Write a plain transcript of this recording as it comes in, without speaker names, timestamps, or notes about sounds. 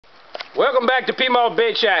Welcome back to P-Mall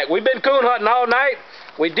Bait Shack. We've been coon hunting all night.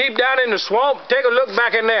 We deep down in the swamp. Take a look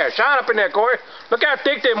back in there. Shine up in there, Corey. Look how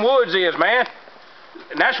thick them woods is, man.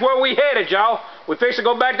 And that's where we headed, y'all. We fixed to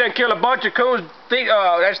go back there and kill a bunch of coons.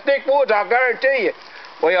 That's thick woods, I'll guarantee you.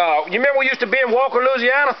 You remember we used to be in Walker,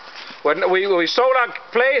 Louisiana? We sold our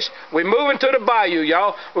place. We moving to the bayou,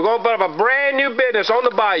 y'all. We're going to put up a brand new business on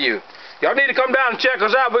the bayou. Y'all need to come down and check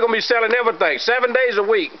us out. We're going to be selling everything, 7 days a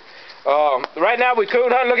week. Right now we coon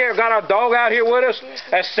hunting. Look here, we got our dog out here with us.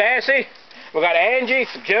 That's Sassy. We got Angie,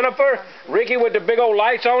 Jennifer, Ricky with the big old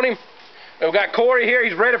lights on him. And we got Corey here.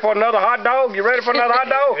 He's ready for another hot dog. You ready for another hot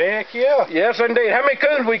dog? Heck yeah. Yes, indeed. How many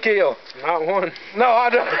coons we kill? Not one. No, I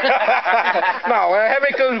don't. No, how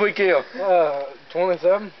many coons we kill?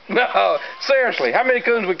 27. No, seriously, how many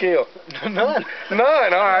coons we kill? None.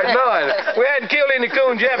 None, all right, none. We hadn't killed any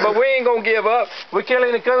coons yet, but we ain't gonna give up. We kill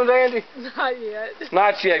any coons, Angie? Not yet.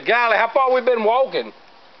 Not yet. Golly, how far we been walking?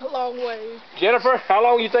 A long way. Jennifer, how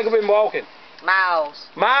long you think we've been walking? Miles.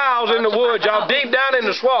 Miles in the woods, y'all, deep down in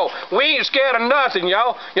the swamp. We ain't scared of nothing,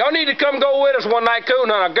 y'all. Y'all need to come go with us one night coon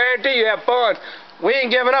hunt. I guarantee you have fun. We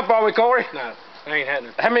ain't giving up, are we, Corey? No, ain't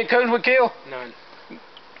happening. How many coons we kill? None.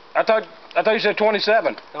 I thought you said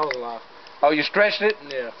 27. That was a lie. Oh, you stretched it?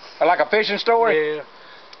 Yeah. Like a fishing story? Yeah.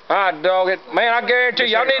 All right, dog it. Man, I guarantee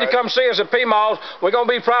you, y'all need to come see us at P-Malls. We're going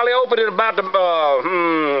to be probably open at about the,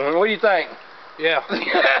 what do you think? Yeah.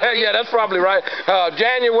 Yeah, that's probably right.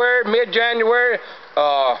 January, mid-January,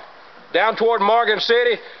 down toward Morgan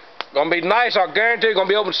City. Gonna be nice, I guarantee. Gonna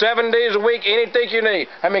be open 7 days a week. Anything you need.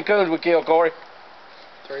 How many coons we kill, Corey?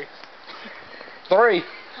 3. 3.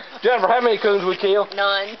 Jennifer, how many coons we kill?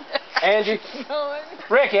 None. Angie? None.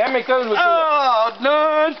 Ricky, how many coons we kill? Oh,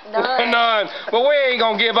 none. None. But we ain't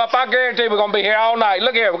gonna give up. I guarantee we're gonna be here all night.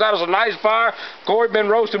 Look here, we got us a nice fire. Corey been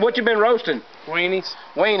roasting. What you been roasting? Weenies.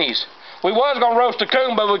 Weenies. We was gonna roast a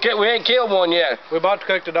coon, but we ain't killed one yet. We about to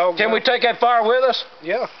cook the dog. Can we take that fire with us?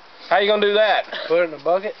 Yeah. How you gonna do that? Put it in a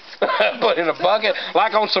bucket. Put it in a bucket,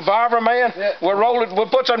 like on Survivor Man. Yeah. We'll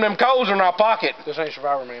put some of them coals in our pocket. This ain't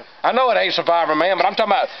Survivor Man. I know it ain't Survivor Man, but I'm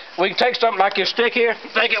talking about we can take something like your stick here,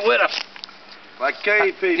 take it with us. Like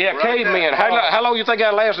cave people. Yeah, right cavemen. there. How long you think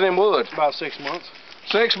that'll last in them woods? About 6 months.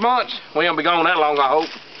 6 months? We ain't be gone that long, I hope.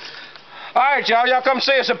 All right, y'all come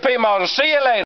see us at P-Malls. See you later.